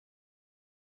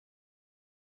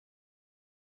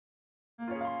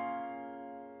Baby,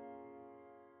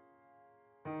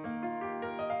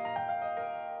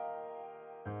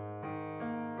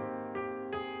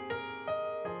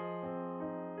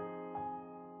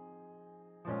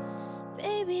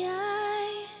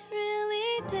 I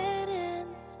really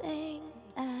didn't think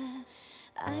that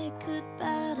I could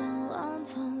battle on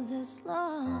for this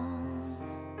long.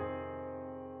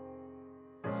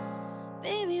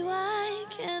 Baby, why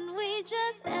can't we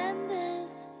just end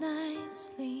this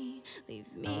nicely?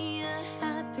 Leave me a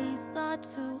happy thought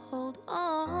to hold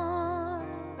on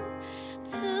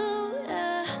to.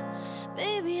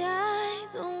 Baby, I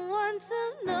don't want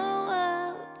to know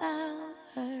about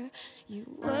her. You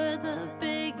were the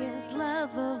biggest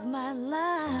love of my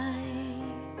life.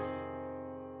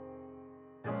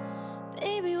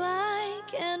 Baby, why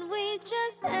can't we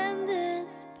just end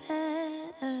this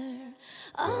better?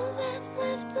 All that's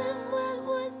left of what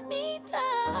was me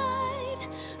died.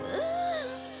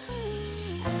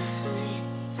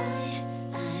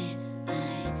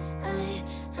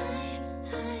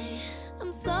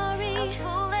 I'm sorry,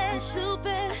 I'm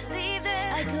stupid.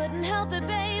 I couldn't help it,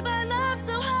 babe. I love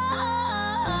so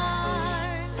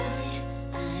hard.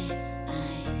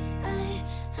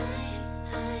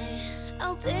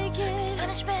 I'll take it.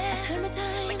 I serve my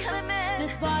time.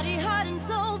 This body, heart, and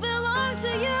soul belong to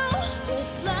you.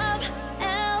 It's love,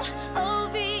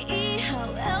 L-O-V-E.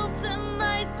 How else am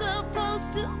I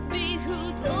supposed to be?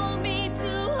 Who told me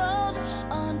to hold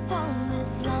on for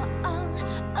this long?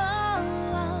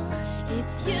 Oh,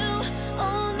 it's you,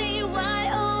 only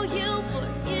Y-O-U. For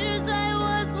years I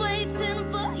was waiting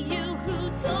for you.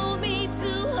 Who told me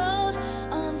to hold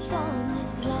on for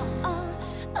this long?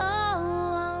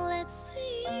 Oh, let's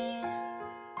see.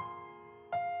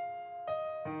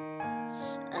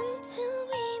 Until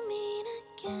we meet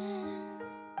again.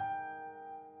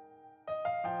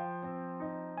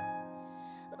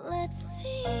 Let's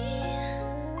see.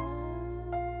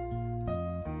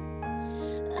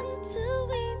 Until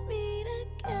we meet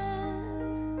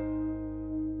again.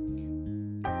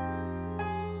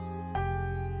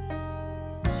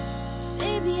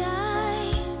 Baby,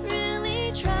 I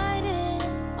really tried it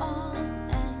all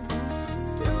and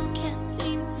still can't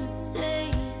seem to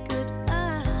say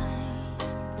goodbye.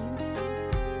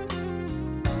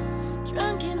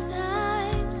 Drunken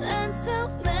times and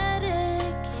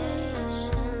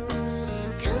self-medication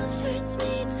comforts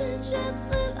me to just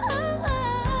live a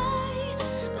lie.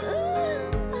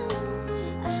 Ooh,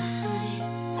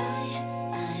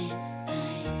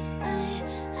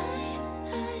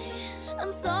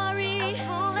 I'm sorry,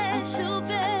 I'm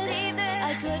stupid.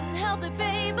 I couldn't help it,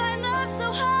 babe. I love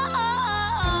so hard.